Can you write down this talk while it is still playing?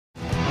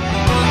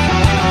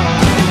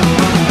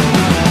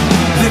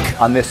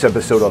On this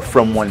episode of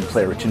From One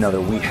Player to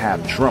Another, we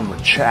have drummer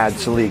Chad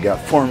Szeliga,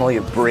 formerly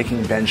of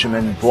Breaking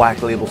Benjamin,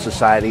 Black Label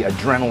Society,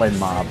 Adrenaline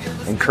Mob,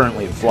 and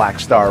currently of Black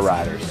Star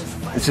Riders.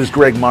 This is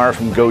Greg Marr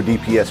from Go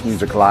DPS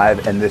Music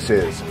Live, and this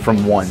is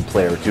From One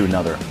Player to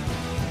Another.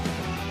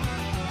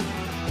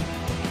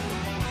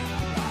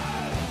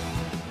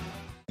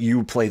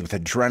 You played with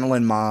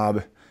Adrenaline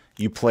Mob,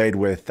 you played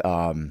with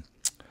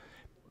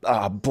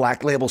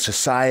Black Label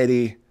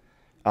Society,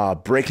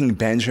 Breaking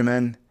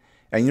Benjamin,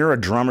 and you're a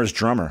drummer's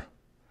drummer.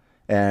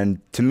 And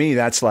to me,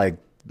 that's like,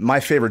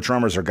 my favorite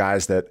drummers are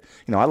guys that,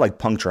 you know, I like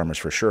punk drummers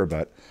for sure,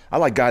 but I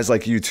like guys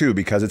like you too,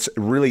 because it's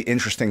really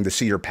interesting to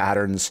see your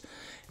patterns.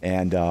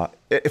 And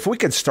if we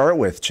could start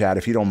with, Chad,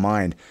 if you don't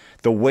mind,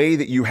 the way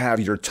that you have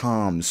your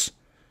toms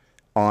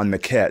on the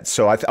kit.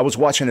 So I was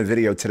watching a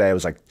video today, it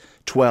was like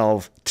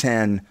 12,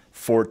 10,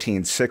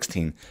 14,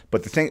 16.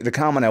 But the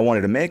comment I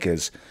wanted to make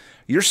is,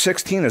 your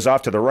 16 is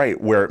off to the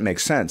right where it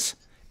makes sense.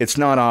 It's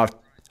not off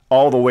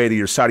all the way to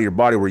your side of your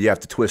body where you have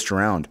to twist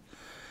around.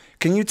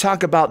 Can you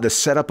talk about the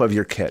setup of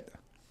your kit?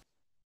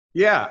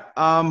 Yeah,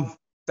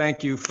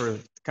 thank you for the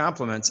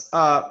compliments.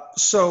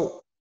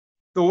 So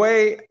the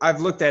way I've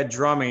looked at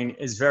drumming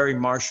is very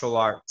martial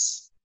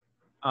arts,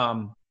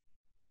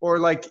 or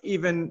like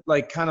even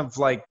like kind of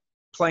like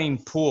playing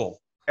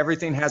pool.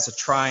 Everything has a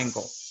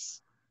triangle.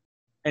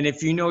 And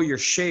if you know your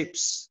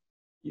shapes,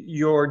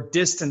 your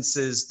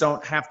distances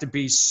don't have to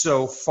be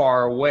so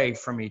far away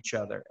from each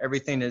other.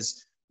 Everything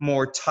is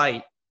more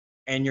tight,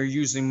 and you're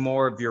using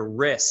more of your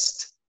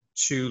wrist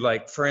to,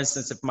 like, for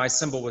instance, if my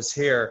cymbal was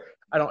here,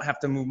 I don't have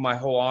to move my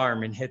whole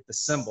arm and hit the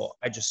cymbal.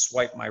 I just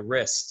swipe my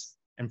wrist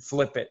and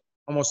flip it,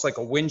 almost like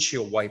a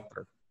windshield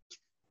wiper.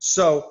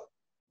 So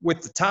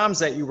with the toms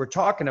that you were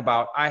talking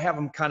about, I have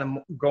them kind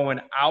of going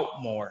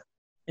out more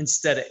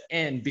instead of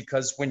in,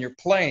 because when you're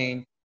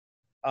playing,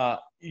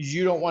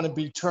 you don't want to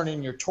be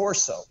turning your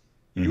torso.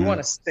 Mm-hmm. You want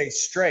to stay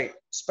straight,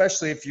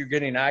 especially if you're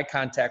getting eye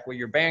contact with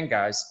your band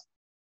guys,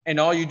 and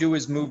all you do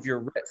is move your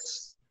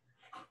wrists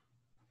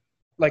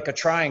like a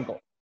triangle.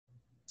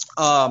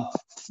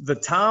 The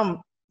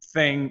tom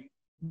thing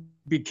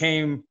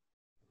became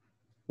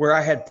where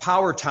I had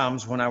power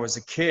toms when I was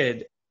a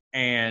kid,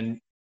 and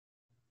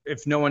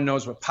if no one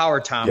knows what power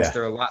toms,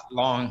 they're a lot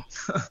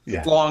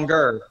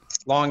longer,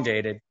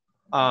 elongated.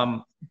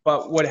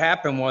 But what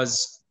happened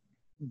was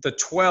the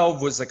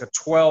 12 was like a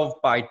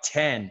 12 by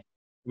 10. It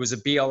was a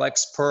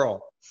BLX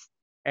Pearl,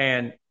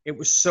 and it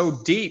was so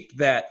deep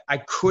that I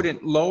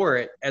couldn't lower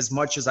it as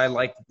much as I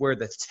liked where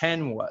the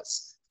 10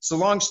 was. So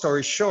long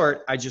story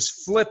short, I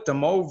just flipped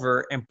them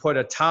over and put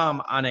a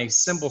tom on a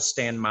cymbal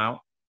stand mount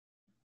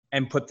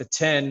and put the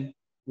 10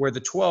 where the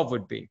 12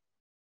 would be.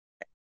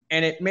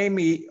 And it made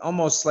me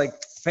almost like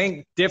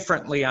think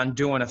differently on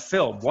doing a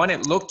fill. One,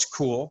 it looked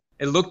cool.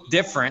 It looked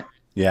different.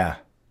 Yeah.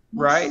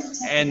 Right?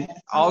 And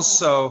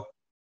also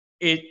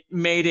it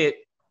made it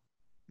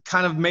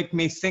kind of make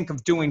me think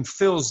of doing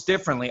fills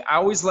differently. I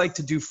always like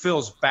to do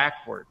fills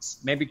backwards,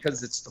 maybe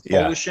because it's the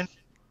Polish,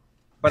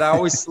 but I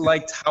always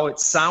liked how it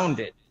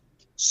sounded.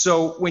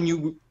 So when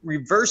you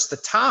reverse the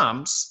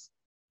toms,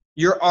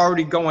 you're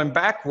already going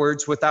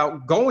backwards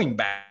without going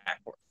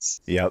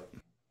backwards. Yep.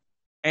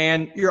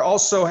 And you're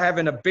also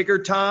having a bigger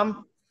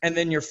tom and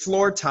then your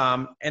floor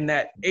tom, and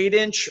that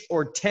 8-inch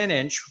or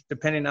 10-inch,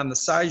 depending on the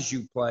size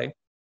you play,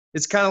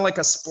 it's kind of like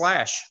a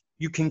splash.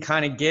 You can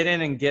kind of get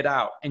in and get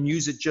out and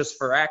use it just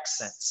for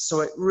accents. So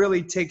it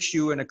really takes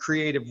you in a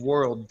creative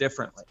world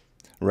differently.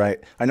 Right.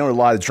 I know a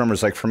lot of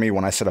drummers, like for me,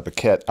 when I set up a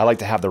kit, I like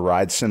to have the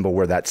ride cymbal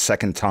where that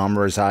second tom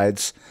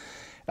resides.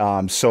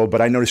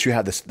 But I noticed you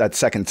have that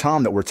second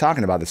tom that we're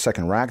talking about, the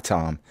second rack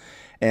tom.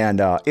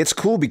 And it's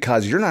cool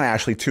because you're not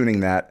actually tuning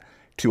that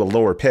to a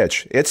lower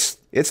pitch. It's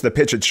the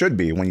pitch it should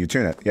be when you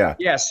tune it. Yeah.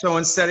 Yeah. So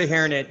instead of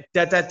hearing it,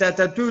 da da da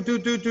da do do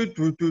do do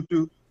do do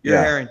do,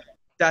 you're hearing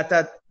da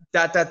da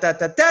da da da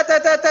da da da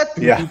da da.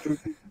 Yeah.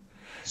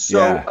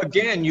 So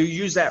again, you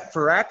use that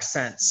for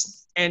accents.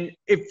 And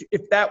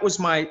if that was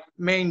my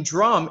main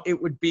drum,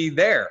 it would be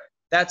there.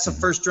 That's the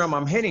first drum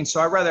I'm hitting. So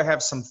I'd rather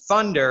have some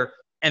thunder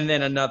and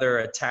then another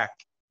attack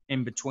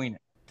in between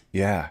it.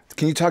 Yeah.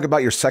 Can you talk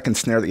about your second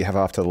snare that you have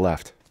off to the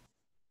left?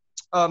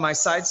 My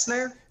side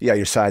snare? Yeah,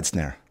 your side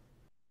snare.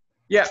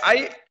 Yeah,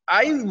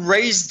 I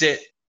raised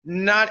it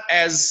not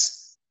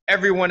as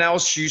everyone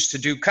else used to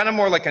do, kind of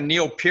more like a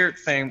Neil Peart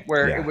thing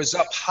where it was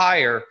up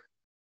higher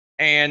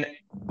and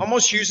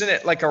almost using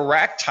it like a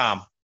rack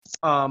tom.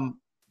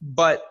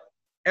 But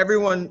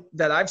everyone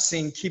that I've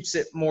seen keeps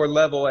it more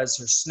level as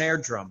their snare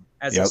drum,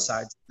 as a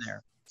side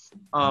snare.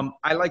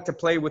 I like to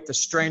play with the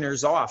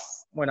strainers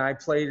off. When I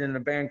played in a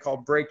band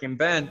called Breaking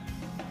Ben,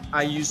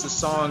 I used it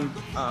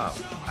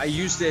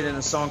in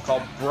a song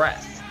called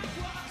Breath.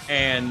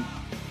 And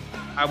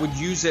I would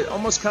use it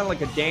almost kind of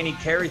like a Danny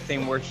Carey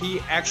thing where he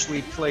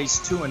actually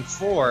plays 2 and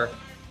 4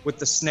 with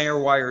the snare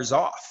wires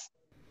off.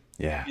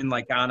 Yeah. In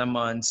like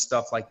Anima and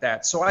stuff like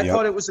that. So I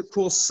thought it was a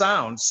cool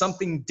sound,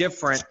 something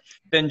different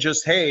than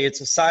just, hey,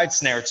 it's a side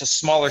snare, it's a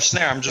smaller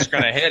snare, I'm just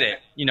going to hit it.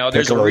 You know,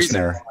 there's a reason.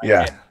 Snare.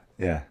 Yeah.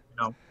 Yeah.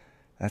 You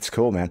know? That's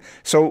cool, man.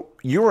 So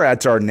you were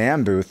at our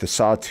NAM booth, the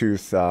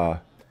Sawtooth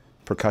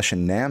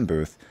percussion NAM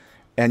booth,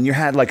 and you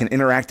had like an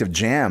interactive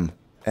jam.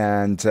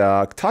 And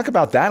talk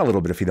about that a little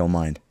bit, if you don't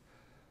mind.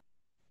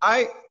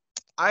 I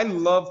I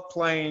love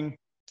playing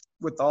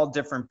with all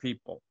different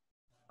people,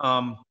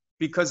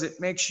 because it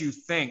makes you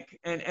think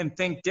and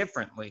think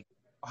differently.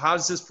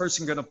 How's this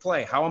person going to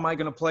play? How am I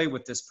going to play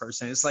with this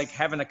person? It's like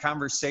having a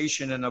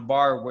conversation in a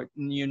bar where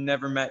you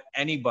never met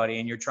anybody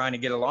and you're trying to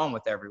get along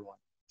with everyone.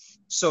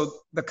 So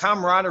the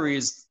camaraderie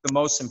is the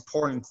most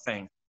important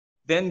thing.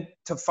 Then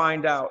to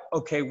find out,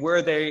 okay, where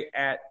are they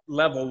at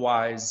level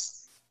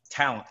wise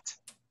talent?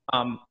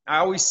 I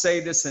always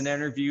say this in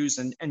interviews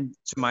and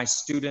to my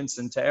students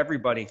and to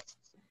everybody,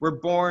 we're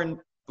born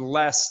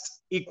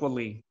blessed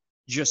equally,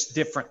 just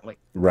differently.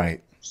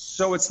 Right.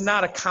 So it's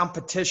not a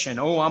competition.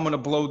 Oh, I'm going to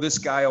blow this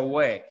guy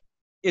away.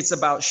 It's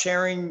about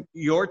sharing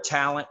your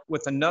talent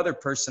with another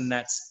person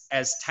that's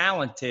as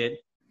talented,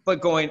 but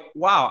going,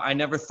 wow, I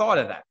never thought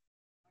of that.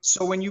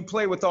 So when you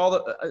play with all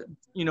the,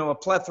 a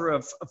plethora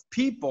of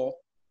people,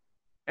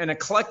 an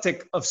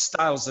eclectic of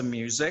styles of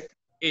music,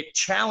 it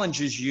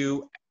challenges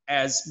you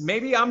as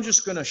maybe I'm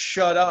just going to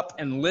shut up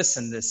and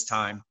listen this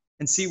time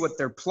and see what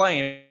they're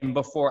playing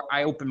before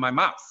I open my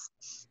mouth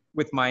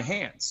with my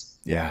hands.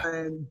 Yeah.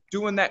 And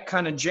doing that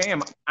kind of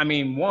jam, I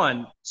mean,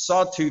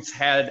 Sawtooth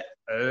had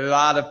a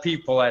lot of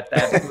people at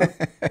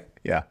that.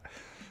 Yeah.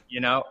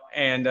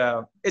 And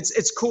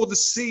it's cool to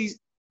see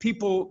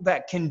people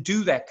that can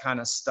do that kind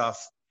of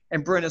stuff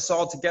and bring us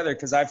all together,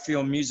 because I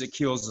feel music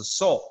heals the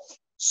soul.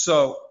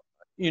 So,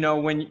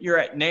 when you're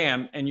at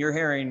NAMM and you're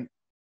hearing a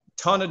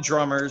ton of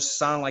drummers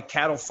sound like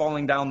cattle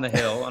falling down the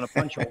hill and a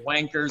bunch of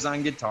wankers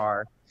on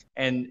guitar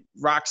and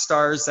rock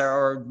stars that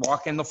are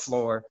walking the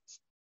floor,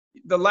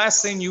 the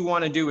last thing you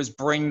want to do is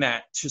bring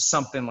that to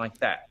something like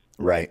that.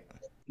 Right.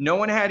 No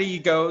one had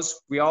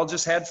egos. We all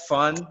just had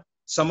fun.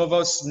 Some of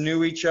us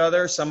knew each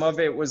other. Some of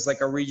it was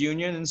like a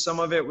reunion, and some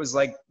of it was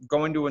like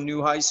going to a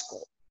new high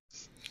school.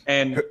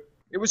 And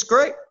it was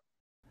great.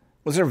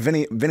 Was there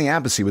Vinny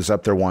Appice was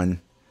up there one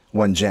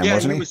jam,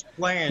 wasn't he? He was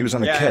playing. He was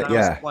on the kit, I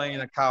was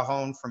playing a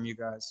cajon from you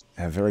guys.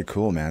 Yeah, very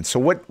cool, man. So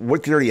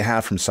what gear do you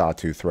have from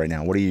Sawtooth right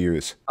now? What do you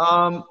use?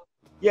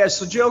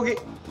 So Joe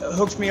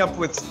hooked me up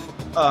with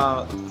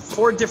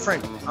 4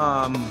 different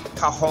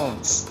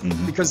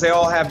cajons, because they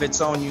all have its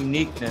own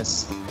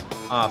uniqueness,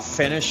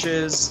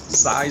 finishes,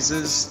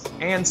 sizes,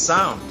 and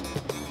sound.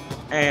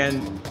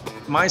 And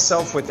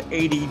myself with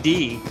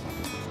ADD,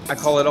 I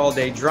call it all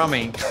day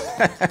drumming.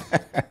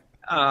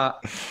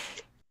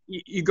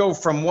 You go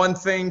from one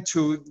thing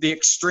to the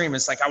extreme.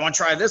 It's like, I want to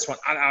try this one.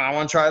 I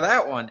want to try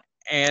that one.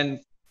 And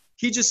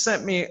he just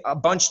sent me a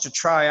bunch to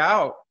try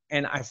out.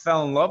 And I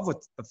fell in love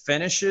with the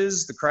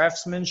finishes, the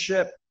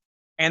craftsmanship,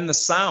 and the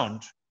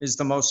sound is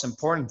the most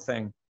important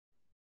thing.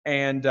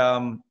 And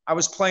I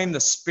was playing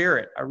the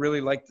Spirit. I really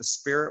like the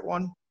Spirit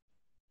one.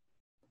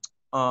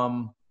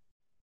 And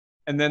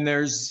then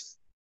there's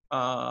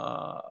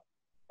a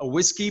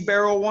whiskey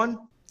barrel one.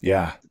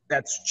 Yeah.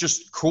 That's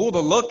just cool to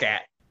look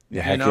at.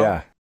 Yeah, heck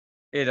yeah.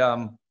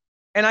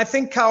 And I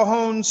think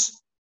cajons,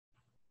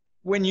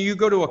 when you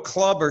go to a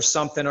club or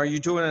something, or you're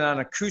doing it on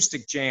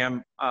acoustic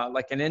jam,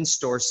 like an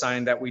in-store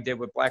sign that we did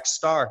with Black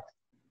Star,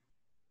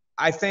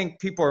 I think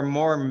people are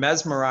more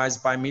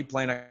mesmerized by me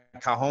playing a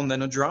cajon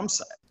than a drum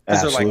set.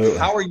 Because they're like,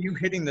 how are you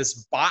hitting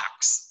this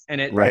box?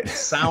 And it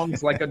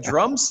sounds like a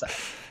drum set.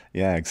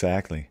 Yeah,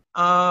 exactly.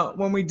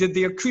 When we did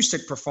the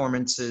acoustic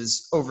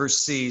performances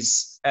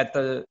overseas at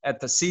the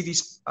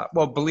CDs,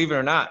 believe it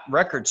or not,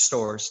 record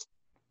stores,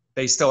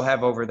 they still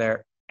have over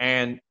there.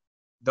 And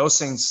those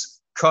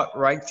things cut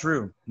right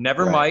through.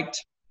 Never mic'd.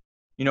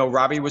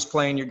 Robbie was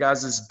playing your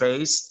guys'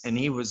 bass, and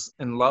he was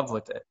in love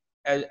with it,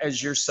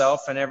 as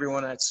yourself and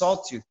everyone at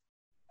Sawtooth.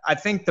 I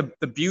think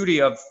the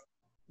beauty of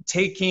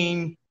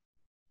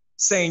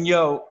saying,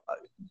 yo,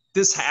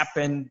 this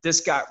happened, this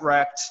got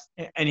wrecked,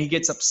 and he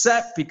gets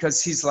upset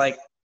because he's like,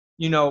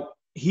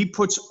 he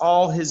puts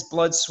all his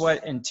blood,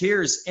 sweat, and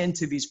tears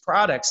into these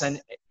products, and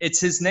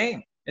it's his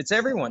name. It's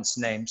everyone's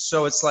name.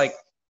 So it's like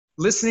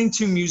listening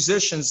to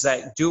musicians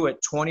that do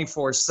it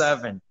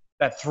 24/7,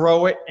 that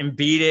throw it and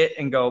beat it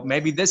and go,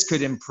 maybe this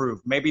could improve.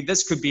 Maybe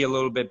this could be a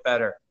little bit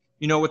better.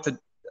 With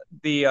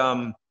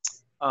the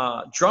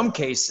drum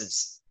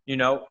cases,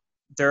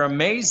 they're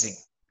amazing.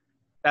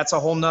 That's a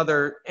whole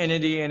nother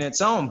entity in its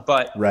own.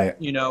 But,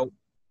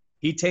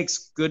 he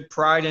takes good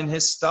pride in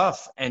his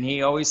stuff. And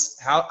he always,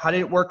 how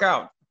did it work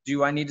out?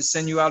 Do I need to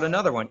send you out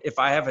another one? If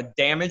I have a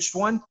damaged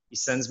one, he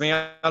sends me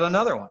out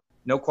another one.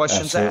 No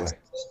questions asked.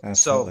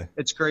 Absolutely. So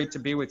it's great to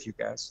be with you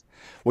guys.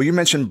 Well, you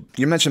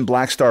mentioned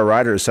Black Star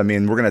Riders. I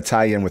mean, we're going to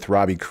tie you in with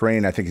Robbie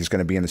Crane. I think he's going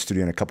to be in the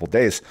studio in a couple of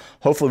days.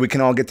 Hopefully we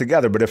can all get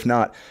together. But if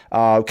not,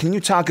 can you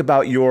talk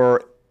about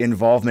your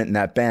involvement in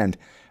that band?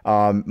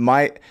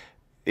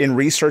 In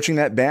researching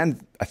that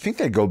band, I think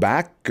they go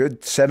back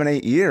good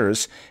 7-8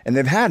 years, and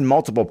they've had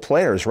multiple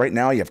players. Right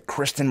now you have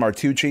Kristen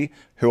Martucci,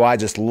 who I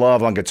just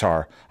love on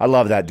guitar. I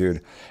love that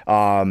dude.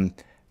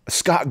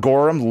 Scott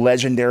Gorham,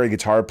 legendary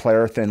guitar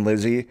player, Thin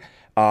Lizzy.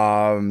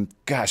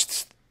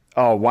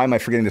 Oh, why am I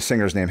forgetting the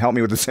singer's name? Help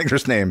me with the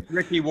singer's name.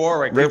 Ricky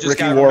Warwick. You just Ricky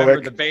got to remember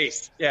Warwick. the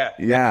bass. Yeah.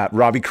 Yeah,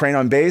 Robbie Crane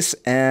on bass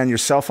and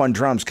yourself on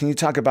drums. Can you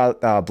talk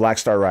about Black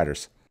Star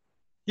Riders?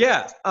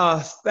 Yeah.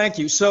 Thank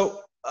you.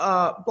 So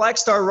Black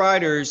Star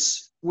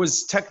Riders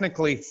was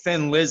technically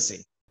Thin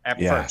Lizzy at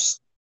Yeah.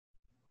 first.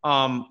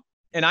 And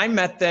I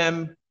met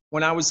them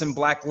when I was in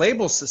Black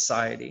Label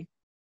Society,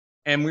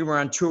 and we were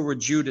on tour with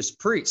Judas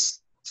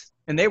Priest,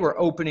 and they were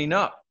opening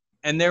up.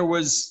 And there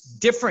was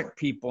different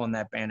people in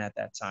that band at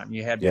that time.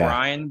 You had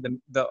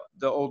Brian, the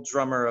old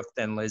drummer of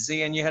Thin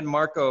Lizzy, and you had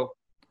Marco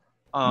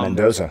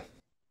Mendoza.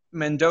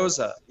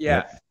 Mendoza, yeah,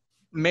 Yep.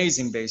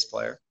 amazing bass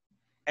player.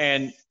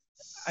 And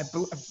I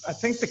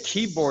think the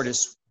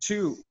keyboardist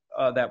too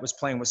that was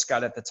playing with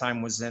Scott at the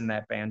time was in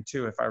that band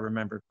too, if I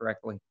remember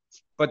correctly.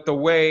 But the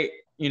way,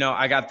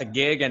 I got the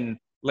gig, and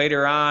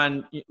later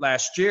on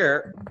last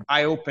year,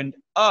 I opened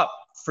up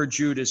for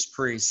Judas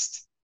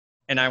Priest,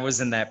 and I was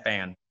in that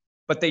band.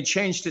 But they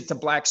changed it to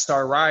Black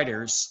Star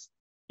Riders,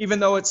 even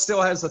though it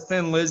still has a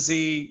Thin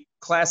Lizzy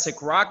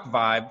classic rock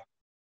vibe.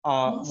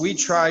 We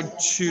tried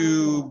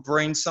to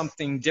bring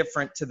something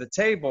different to the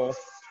table,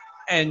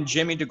 and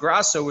Jimmy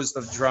DeGrasso was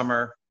the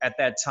drummer at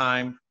that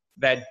time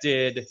that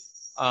did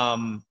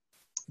the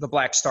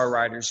Black Star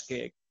Riders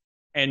gig,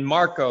 and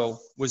Marco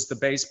was the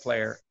bass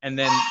player. And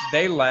then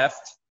they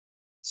left.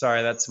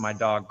 Sorry, that's my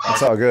dog.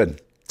 It's all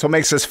good. That's what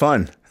makes this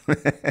fun.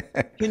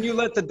 Can you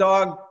let the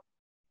dog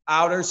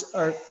out or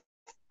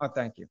oh,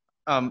 thank you.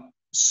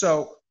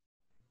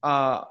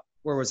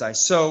 Where was I?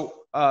 So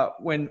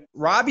when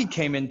Robbie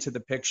came into the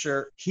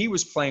picture, he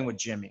was playing with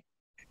Jimmy.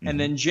 And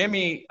then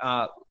Jimmy,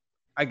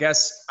 I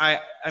guess, I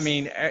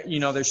mean,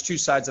 there's two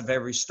sides of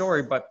every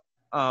story, but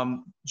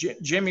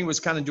Jimmy was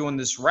kind of doing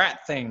this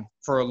rat thing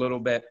for a little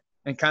bit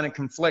and kind of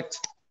conflict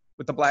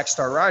with the Black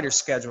Star Riders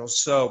schedule.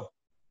 So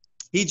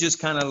he just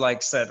kind of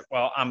like said,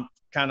 well, I'm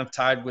kind of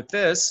tied with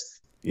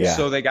this. Yeah.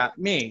 So they got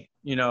me,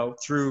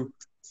 through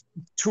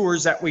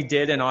tours that we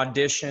did and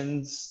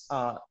auditions.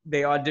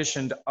 They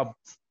auditioned a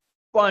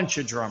bunch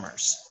of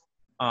drummers,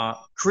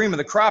 cream of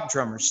the crop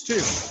drummers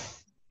too.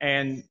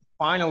 And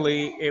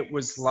finally it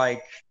was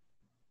like,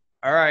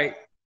 all right,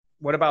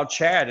 what about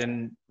Chad?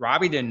 And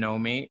Robbie didn't know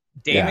me.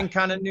 Damon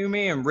kind of knew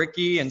me, and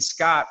Ricky and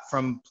Scott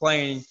from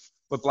playing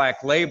with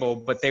Black Label,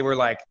 but they were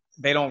like,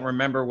 they don't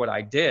remember what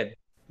I did.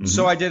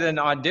 So I did an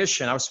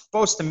audition. I was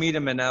supposed to meet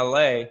him in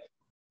LA,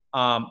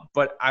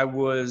 but I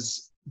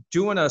was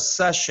doing a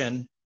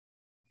session,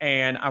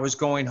 and I was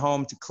going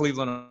home to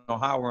Cleveland,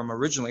 Ohio, where I'm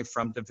originally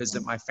from, to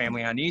visit my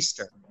family on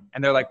Easter.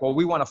 And they're like, well,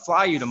 we want to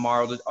fly you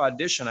tomorrow to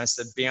audition. I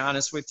said, be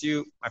honest with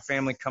you, my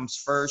family comes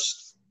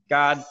first.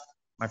 God,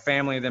 my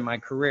family, then my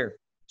career.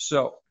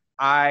 So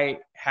I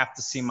have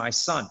to see my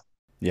son.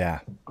 Yeah.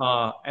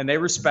 And they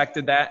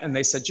respected that, and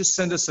they said, just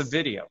send us a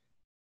video.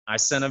 I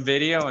sent a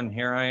video, and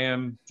here I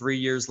am 3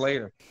 years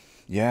later.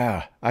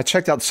 Yeah. I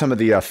checked out some of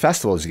the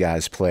festivals you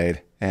guys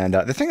played. And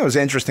the thing that was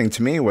interesting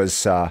to me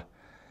was,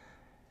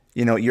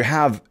 you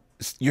have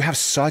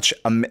such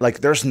a, like,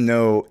 there's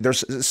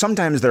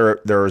sometimes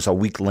there's a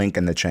weak link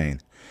in the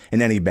chain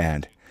in any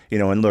band,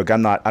 and look, I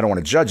don't want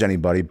to judge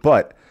anybody,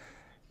 but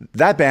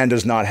that band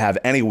does not have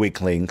any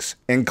weak links,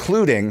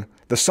 including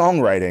the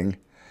songwriting,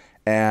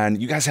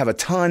 and you guys have a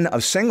ton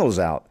of singles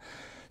out.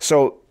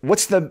 So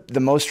what's the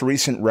most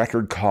recent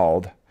record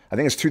called? I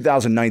think it's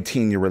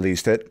 2019 you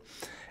released it.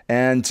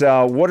 And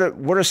what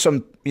are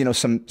some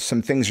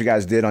some things you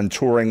guys did on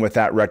touring with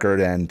that record,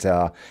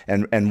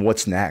 and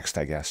what's next,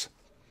 I guess?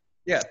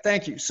 Yeah,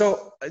 thank you.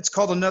 So it's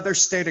called Another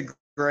State of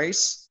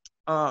Grace.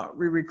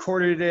 We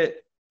recorded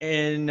it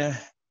in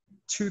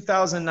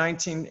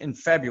 2019 in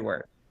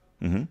February.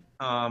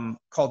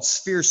 Called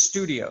Sphere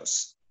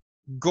Studios.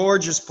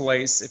 Gorgeous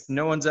place. If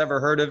no one's ever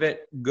heard of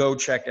it, go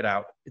check it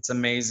out. It's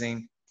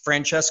amazing.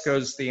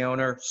 Francesco's the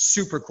owner,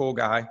 super cool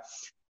guy.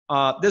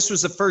 This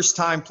was the first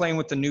time playing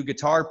with the new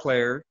guitar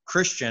player,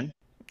 Christian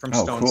from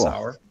Stone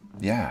Sour.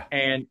 Yeah.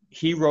 And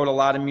he wrote a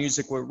lot of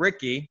music with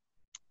Ricky.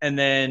 And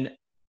then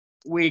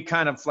we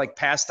kind of like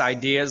passed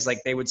ideas,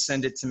 like they would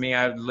send it to me,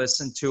 I would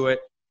listen to it.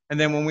 And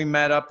then when we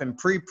met up in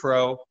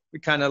pre-pro, we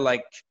kind of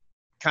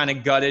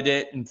gutted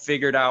it and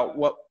figured out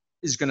what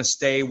is going to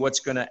stay, what's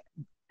going to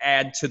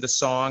add to the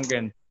song.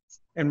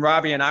 And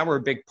Robbie and I were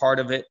a big part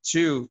of it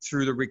too,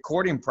 through the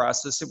recording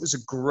process. It was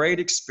a great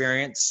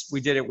experience.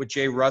 We did it with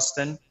Jay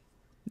Rustin.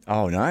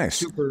 Oh,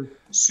 nice.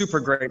 Super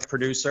great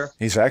producer.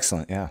 He's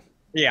excellent. Yeah.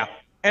 Yeah.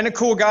 And a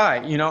cool guy,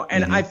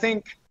 and I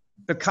think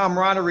the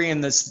camaraderie in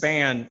this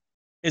band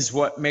is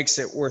what makes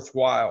it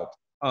worthwhile.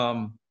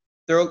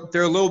 They're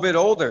a little bit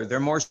older. They're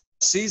more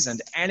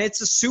seasoned, and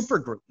it's a super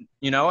group,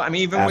 I mean,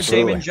 even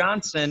Absolutely. with Damon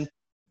Johnson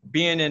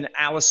being in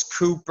Alice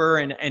Cooper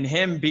and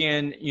him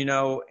being,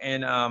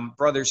 in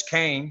Brothers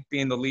Kane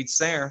being the lead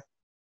singer,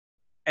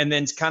 and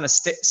then kind of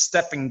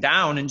stepping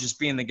down and just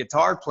being the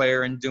guitar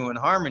player and doing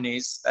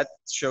harmonies, that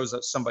shows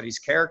up somebody's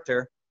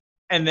character.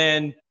 And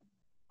then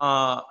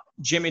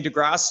Jimmy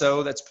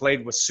DeGrasso, that's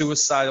played with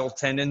Suicidal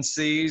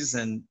Tendencies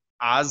and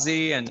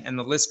Ozzy, and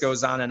the list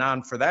goes on and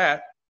on for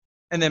that.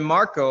 And then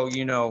Marco,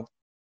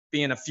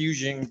 being a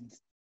fusion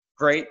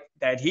great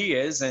that he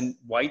is, and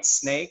White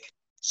Snake.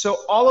 So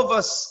all of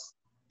us,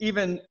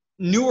 even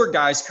newer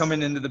guys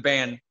coming into the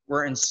band,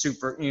 were in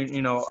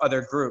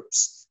other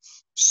groups.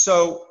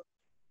 So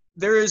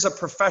there is a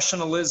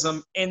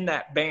professionalism in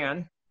that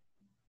band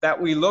that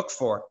we look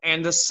for,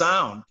 and the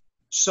sound.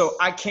 So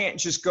I can't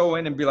just go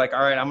in and be like,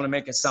 all right, I'm going to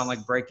make it sound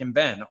like Breaking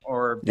Ben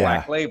or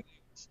Black Label.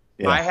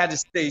 Yeah. I had to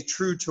stay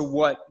true to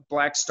what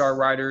Black Star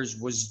Riders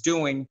was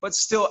doing, but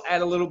still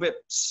add a little bit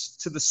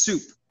to the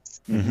soup,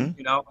 you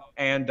know?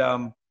 And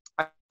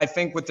I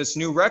think with this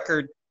new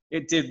record,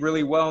 it did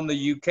really well in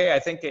the UK. I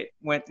think it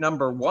went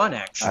 #1,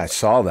 actually. I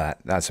saw that.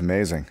 That's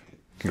amazing.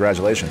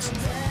 Congratulations.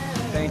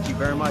 Thank you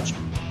very much.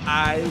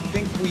 I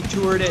think we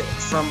toured it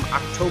from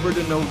October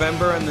to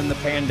November, and then the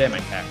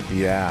pandemic happened.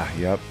 Yeah,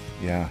 yep.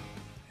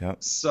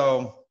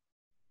 So,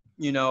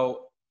 you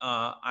know,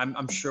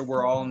 I'm sure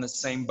we're all in the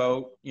same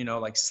boat, you know,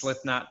 like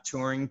Slipknot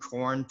touring,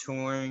 Korn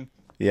touring.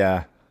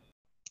 Yeah.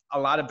 A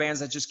lot of bands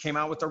that just came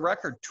out with a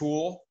record,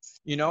 Tool,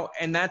 you know,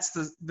 and that's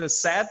the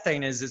sad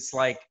thing is it's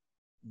like,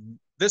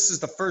 this is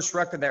the first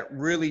record that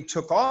really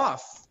took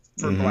off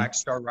for Black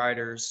Star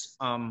Riders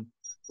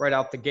right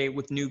out the gate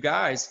with new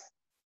guys.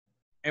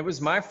 It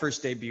was my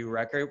first debut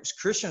record. It was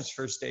Christian's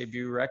first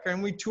debut record,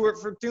 and we toured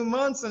for 2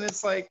 months, and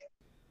it's like,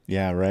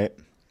 yeah, right.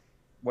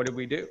 What did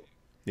we do?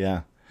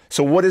 Yeah.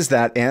 So what is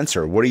that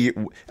answer? What do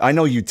you, I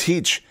know you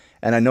teach,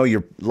 and I know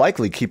you're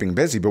likely keeping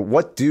busy, but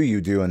what do you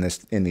do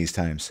in these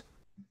times?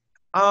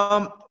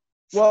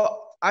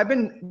 Well, I've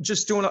been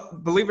just doing,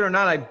 believe it or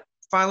not, I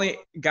finally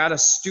got a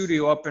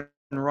studio up and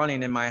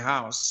running in my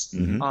house.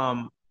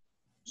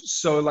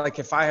 So like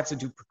if I have to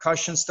do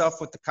percussion stuff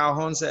with the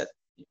cajones that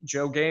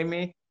Joe gave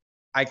me,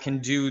 I can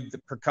do the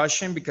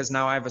percussion because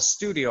now I have a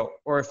studio.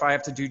 Or if I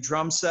have to do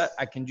drum set,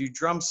 I can do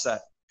drum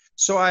set.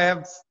 So I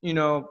have, you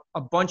know,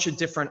 a bunch of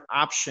different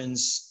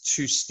options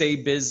to stay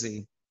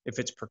busy if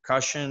it's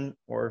percussion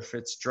or if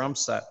it's drum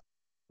set,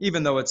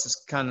 even though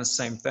it's kind of the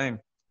same thing.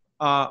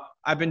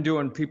 I've been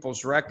doing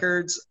people's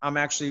records. I'm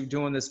actually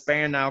doing this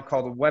band now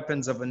called the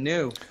Weapons of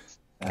Anew.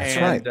 That's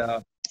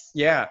right.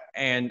 Yeah,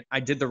 and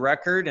I did the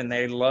record, and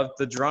they loved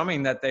the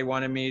drumming that they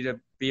wanted me to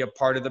be a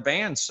part of the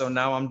band. So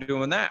now I'm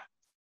doing that.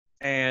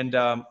 And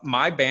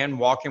my band,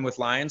 Walking with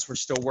Lions, we're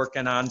still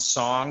working on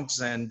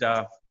songs, and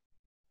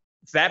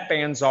that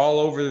band's all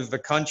over the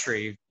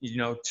country. You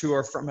know, 2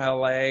 are from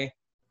LA.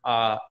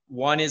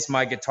 One is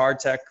my guitar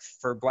tech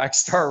for Black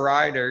Star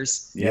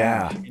Riders.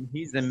 Yeah. And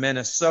he's in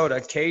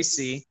Minnesota,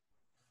 Casey.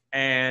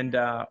 And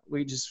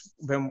we just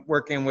been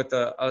working with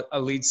a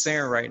lead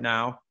singer right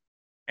now,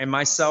 and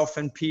myself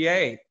and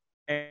PA.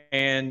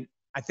 And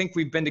I think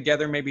we've been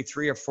together maybe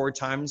 3 or 4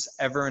 times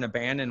ever in a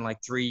band in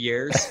like 3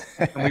 years.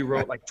 And we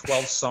wrote like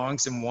 12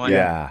 songs in one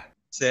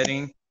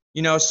sitting.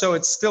 You know, so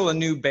it's still a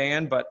new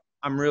band, but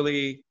I'm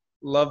really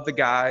love the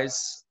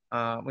guys.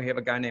 We have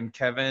a guy named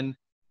Kevin,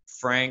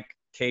 Frank,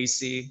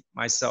 Casey,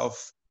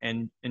 myself,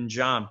 and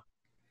John.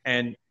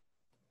 And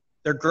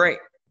they're great.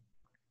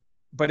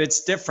 But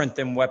it's different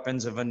than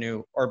Weapons of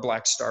Anew or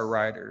Black Star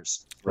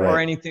Riders or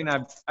anything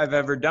I've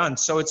ever done.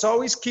 So it's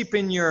always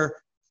keeping your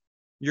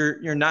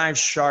knives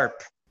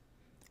sharp.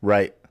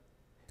 Right.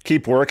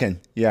 Keep working.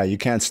 Yeah, you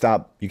can't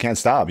stop. You can't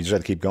stop. You just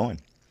have to keep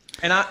going.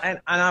 And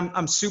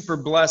I'm super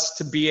blessed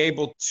to be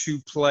able to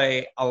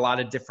play a lot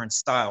of different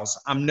styles.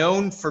 I'm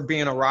known for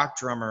being a rock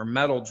drummer, a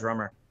metal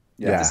drummer.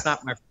 Yeah. That's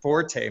not my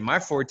forte. My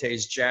forte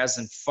is jazz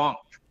and funk.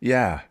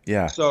 Yeah,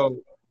 yeah. So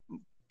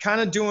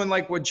kind of doing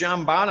like what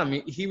John Bonham,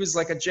 he was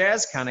like a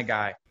jazz kind of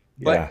guy,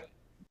 but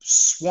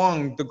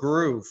swung the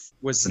groove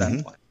was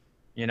that one,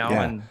 you know,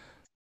 and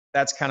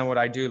that's kind of what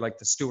I do, like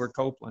the Stuart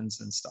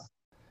Copelands and stuff.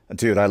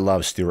 Dude, I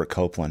love Stuart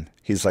Copeland.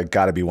 He's like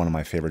got to be one of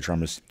my favorite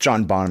drummers.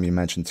 John Bonham, you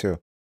mentioned too.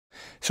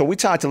 So we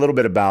talked a little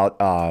bit about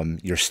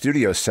your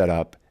studio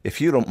setup.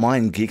 If you don't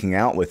mind geeking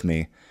out with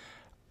me,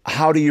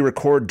 how do you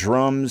record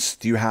drums?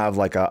 Do you have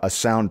like a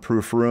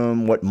soundproof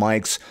room? What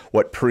mics,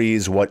 what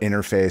pre's, what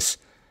interface?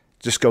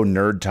 Just go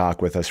nerd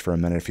talk with us for a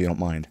minute if you don't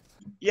mind.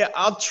 Yeah,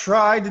 I'll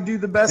try to do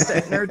the best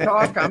at nerd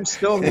talk. I'm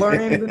still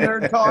learning the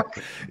nerd talk.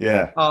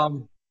 Yeah.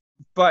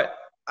 But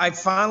I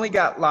finally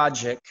got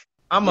Logic.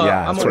 I'm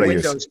a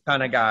Windows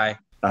kind of guy.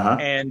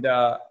 And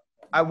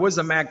I was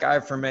a Mac guy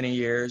for many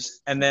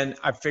years. And then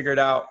I figured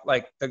out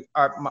like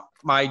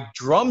my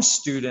drum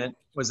student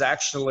was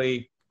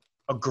actually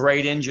a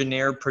great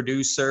engineer,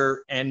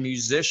 producer, and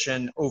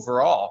musician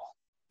overall.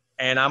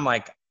 And I'm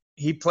like,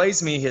 he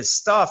plays me his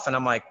stuff, and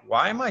I'm like,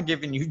 why am I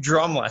giving you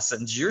drum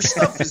lessons? Your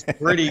stuff is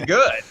pretty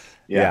good.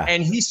 Yeah.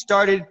 And he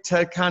started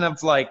to kind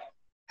of like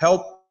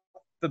help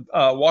the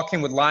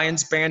Walking with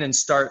Lions band and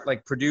start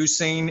like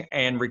producing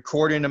and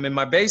recording them in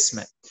my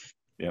basement.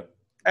 Yep.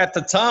 At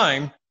the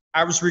time,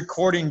 I was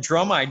recording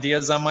drum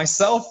ideas on my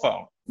cell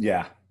phone.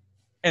 Yeah.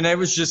 And it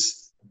was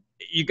just,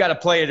 you got to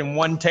play it in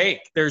one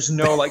take. There's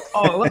no like,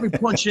 oh, let me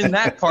punch in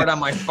that part on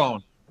my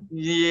phone.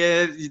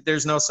 Yeah,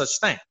 there's no such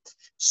thing.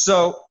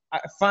 So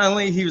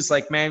finally, he was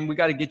like, man, we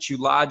got to get you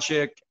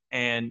Logic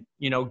and,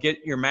 you know, get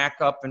your Mac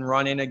up and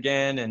running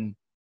again and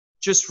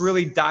just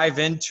really dive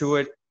into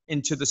it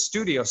into the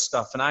studio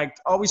stuff. And I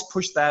always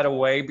pushed that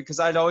away because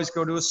I'd always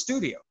go to a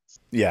studio.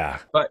 Yeah.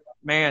 But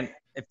man,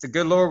 if the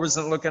good Lord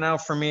wasn't looking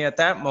out for me at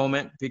that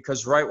moment,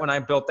 because right when I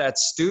built that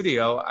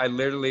studio,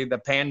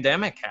 the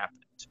pandemic happened.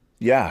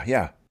 Yeah.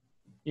 Yeah.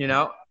 You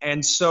know?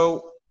 And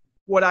so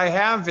what I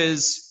have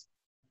is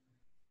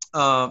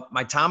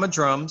my Tama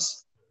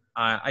drums.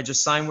 I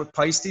just signed with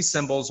Peisty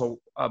Cymbals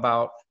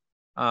about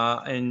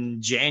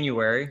in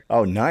January.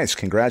 Oh, nice.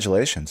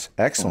 Congratulations.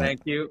 Excellent.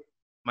 Thank you.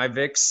 My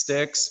Vic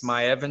sticks,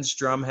 my Evans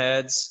drum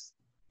heads,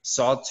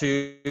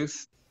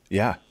 Sawtooth.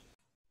 Yeah.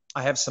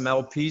 I have some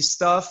LP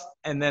stuff,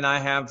 and then I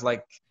have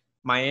like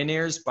my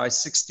in-ears by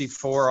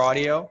 64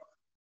 Audio.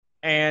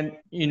 And,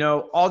 you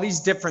know, all these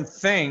different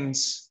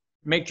things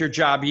make your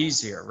job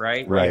easier,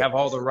 right? Right. You have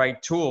all the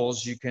right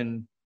tools, you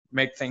can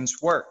make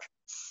things work.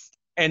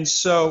 And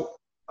so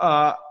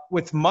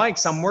with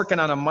mics, I'm working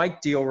on a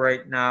mic deal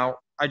right now.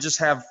 I just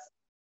have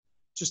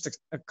just an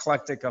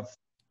eclectic of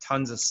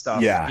tons of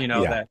stuff,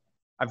 that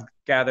I've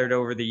gathered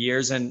over the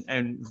years.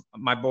 And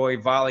my boy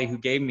Volley, who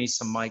gave me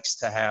some mics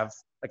to have,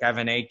 like I have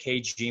an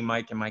AKG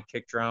mic in my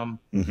kick drum.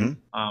 Mm-hmm.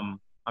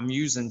 I'm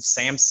using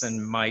Samson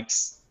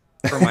mics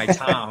for my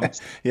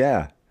toms.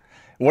 Yeah.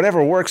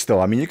 Whatever works, though.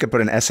 I mean, you could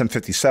put an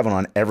SM57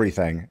 on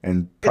everything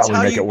and probably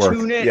make it work. It's how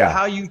you tune it, yeah.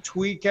 how you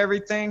tweak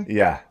everything.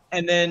 Yeah.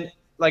 And then,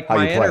 like, how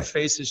my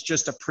interface is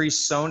just a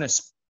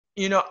PreSonus.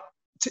 You know,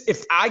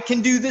 if I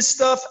can do this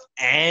stuff,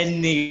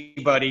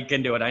 anybody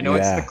can do it. I know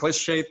it's the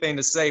cliche thing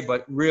to say,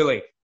 but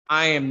really,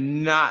 I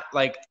am not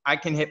like, I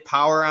can hit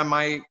power on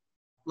my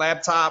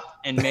laptop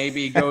and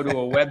maybe go to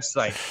a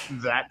website.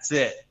 That's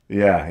it.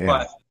 Yeah, yeah.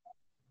 But,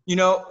 you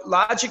know,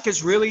 Logic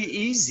is really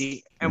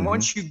easy. And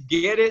once you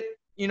get it,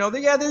 you know,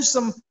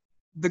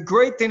 the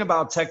great thing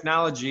about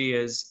technology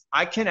is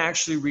I can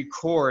actually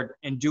record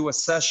and do a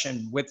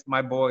session with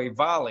my boy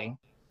Volley.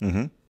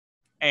 Mm-hmm.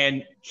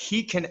 And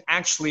he can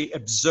actually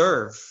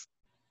observe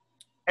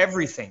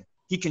everything.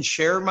 He can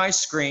share my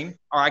screen,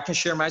 or I can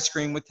share my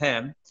screen with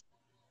him.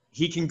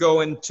 He can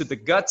go into the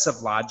guts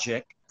of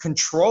Logic,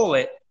 control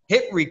it,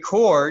 hit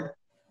record,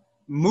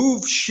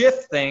 move,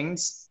 shift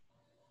things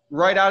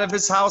right out of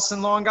his house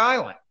in Long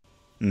Island.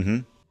 Mm-hmm.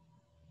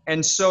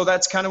 And so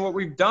that's kind of what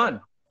we've done.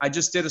 I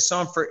just did a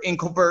song for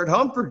Engelbert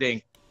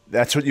Humperdinck.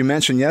 That's what you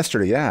mentioned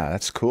yesterday. Yeah,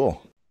 that's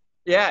cool.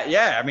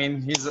 Yeah. I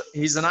mean,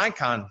 he's an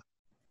icon.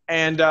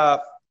 And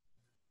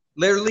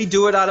literally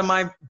do it out of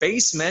my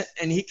basement,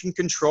 and he can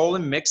control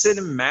and mix it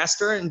and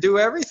master it and do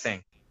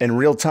everything. In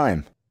real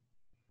time.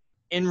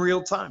 In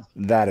real time.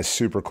 That is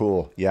super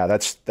cool. Yeah,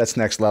 that's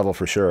next level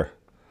for sure.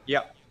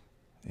 Yep.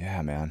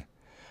 Yeah, man.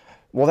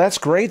 Well, that's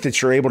great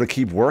that you're able to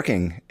keep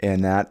working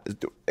in that.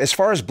 As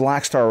far as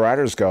Black Star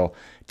Riders go,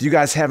 do you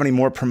guys have any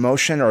more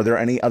promotion? Are there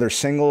any other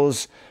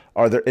singles?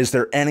 Is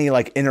there any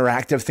like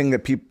interactive thing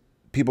that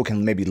people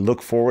can maybe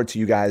look forward to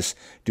you guys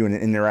doing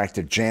an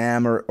interactive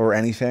jam or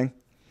anything?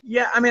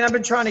 Yeah, I mean, I've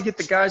been trying to get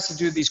the guys to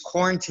do these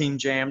quarantine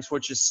jams,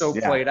 which is so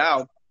played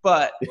out,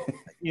 but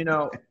you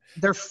know,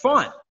 they're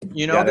fun.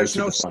 You know, there's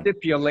no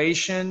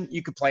stipulation.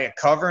 You could play a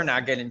cover and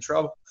not get in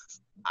trouble.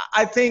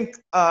 I think,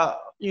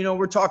 you know,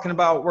 we're talking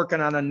about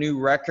working on a new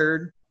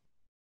record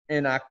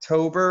in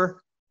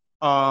October.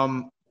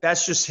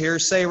 That's just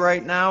hearsay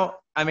right now.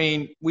 I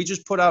mean, we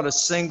just put out a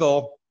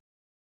single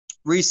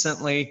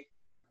recently.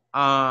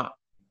 I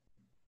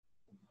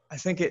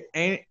think it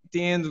ain't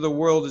the end of the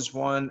world is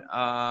one.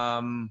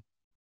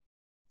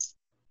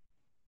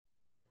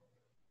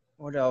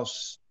 What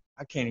else?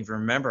 I can't even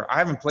remember. I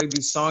haven't played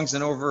these songs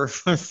in over,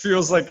 it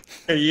feels like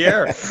a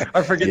year.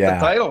 I forget the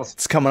titles.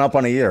 It's coming up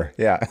on a year.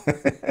 Yeah.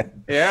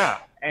 Yeah.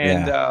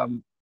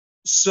 And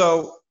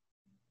so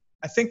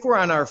I think we're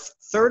on our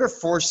third or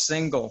fourth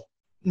single.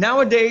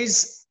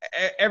 Nowadays,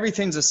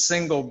 everything's a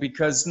single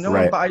because no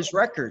one buys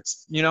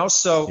records, you know?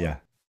 So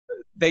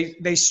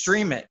they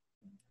stream it,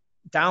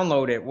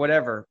 download it,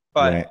 whatever.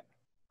 But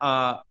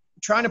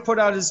trying to put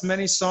out as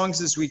many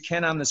songs as we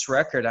can on this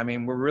record. I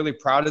mean, we're really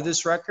proud of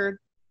this record.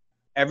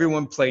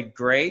 Everyone played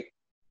great,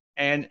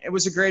 and it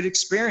was a great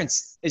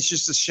experience. It's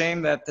just a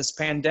shame that this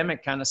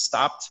pandemic kind of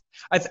stopped.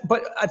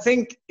 But I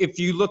think if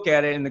you look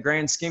at it in the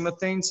grand scheme of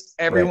things,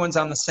 everyone's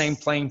on the same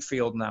playing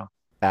field now.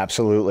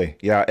 Absolutely.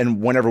 Yeah.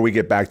 And whenever we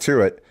get back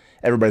to it,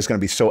 everybody's going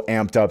to be so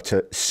amped up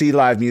to see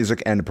live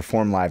music and to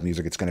perform live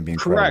music. It's going to be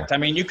incredible. Correct. I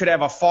mean, you could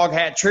have a Fog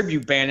Hat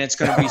tribute band. It's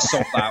going to be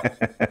sold out.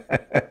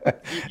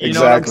 You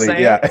know what I'm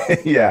saying?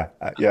 Yeah.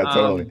 Yeah,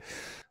 totally.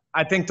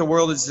 I think the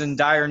world is in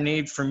dire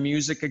need for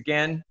music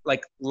again,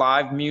 like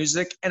live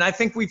music. And I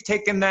think we've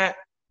taken that,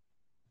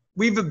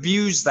 we've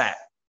abused that,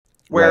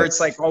 where it's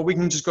like, oh, we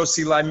can just go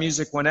see live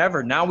music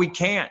whenever. Now we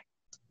can't.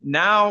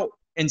 Now,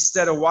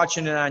 instead of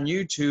watching it on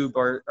YouTube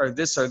or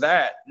this or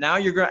that, now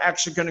you're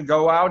actually going to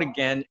go out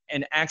again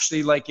and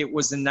actually like it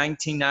was in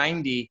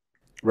 1990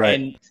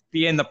 and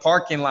be in the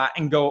parking lot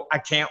and go, I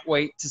can't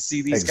wait to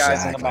see these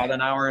guys in about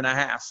an hour and a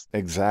half.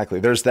 Exactly.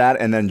 There's that.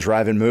 And then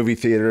drive-in movie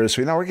theaters.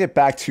 So, you know, we get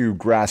back to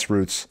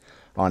grassroots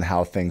on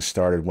how things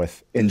started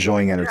with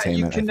enjoying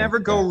entertainment. You can never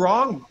go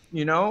wrong.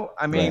 You know,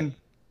 I mean,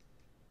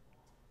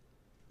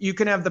 you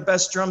can have the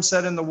best drum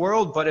set in the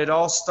world, but it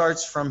all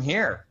starts from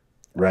here.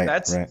 Right.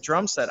 That's right.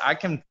 drum set. I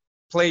can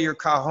play your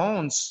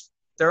cajones.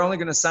 They're only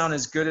going to sound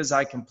as good as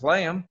I can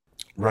play them.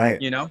 Right.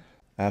 You know?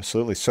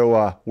 Absolutely.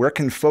 So where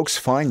can folks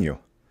find you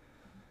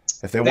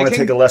if they want to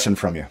take a lesson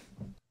from you?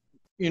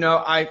 You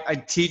know,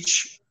 I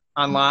teach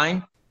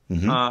online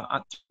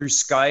through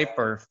Skype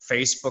or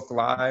Facebook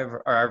Live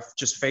or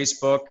just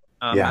Facebook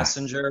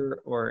Messenger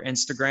or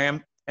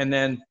Instagram. And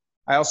then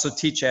I also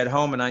teach at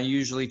home, and I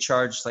usually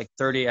charge like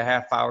 30 a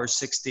half hour,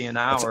 60 an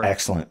hour. That's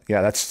excellent.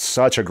 Yeah, that's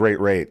such a great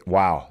rate.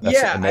 Wow.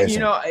 That's amazing. You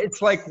know,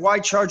 it's like, why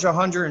charge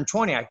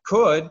 120? I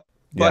could,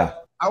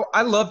 but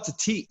I love to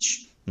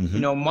teach. You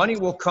know, money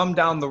will come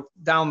down the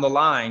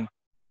line,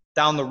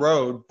 down the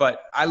road,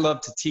 but I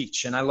love to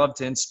teach and I love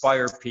to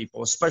inspire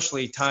people,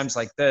 especially times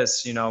like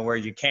this, you know, where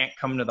you can't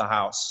come to the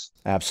house.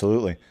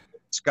 Absolutely.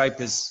 Skype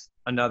is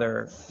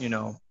another, you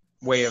know,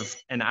 way of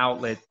an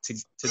outlet to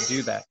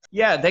do that.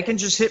 Yeah, they can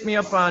just hit me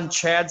up on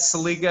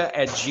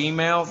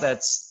ChadSzeliga@gmail.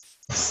 That's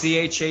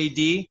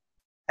ChadSz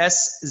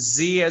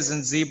as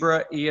in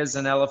zebra, E as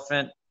in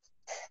elephant,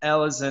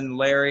 L as in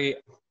Larry,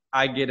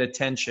 I get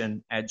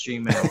attention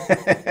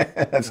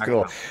 @gmail. That's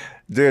cool.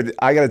 Dude,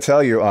 I got to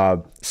tell you,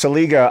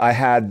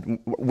 Szeliga,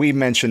 we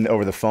mentioned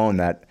over the phone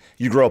that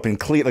you grew up in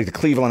like the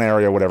Cleveland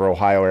area, whatever,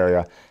 Ohio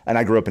area, and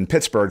I grew up in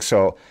Pittsburgh.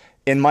 So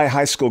in my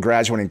high school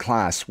graduating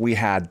class,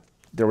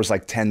 there was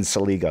like 10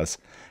 Szeligas,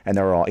 and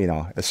they were all, you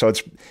know, so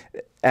it's,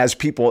 as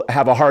people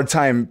have a hard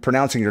time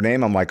pronouncing your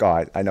name, I'm like,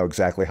 oh, I know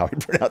exactly how he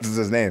pronounces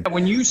his name.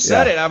 When you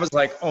said it, I was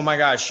like, oh my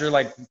gosh, you're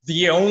like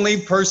the only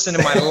person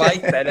in my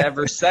life that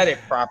ever said it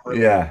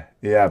properly.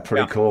 Yeah,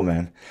 pretty cool,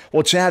 man.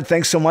 Well, Chad,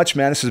 thanks so much,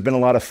 man. This has been a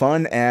lot of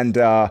fun, and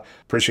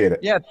appreciate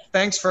it. Yeah,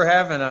 thanks for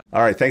having us.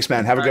 All right, thanks,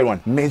 man. Have a good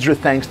one. Major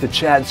thanks to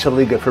Chad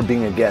Szeliga for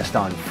being a guest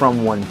on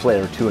From One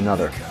Player to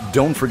Another.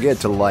 Don't forget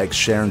to like,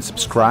 share, and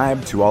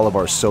subscribe to all of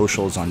our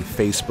socials on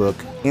Facebook,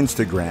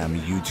 Instagram,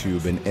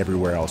 YouTube, and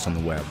everywhere else on the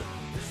web.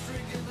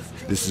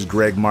 This is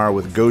Greg Marr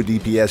with Go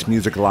DPS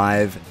Music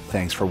Live.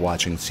 Thanks for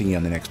watching. See you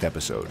on the next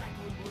episode.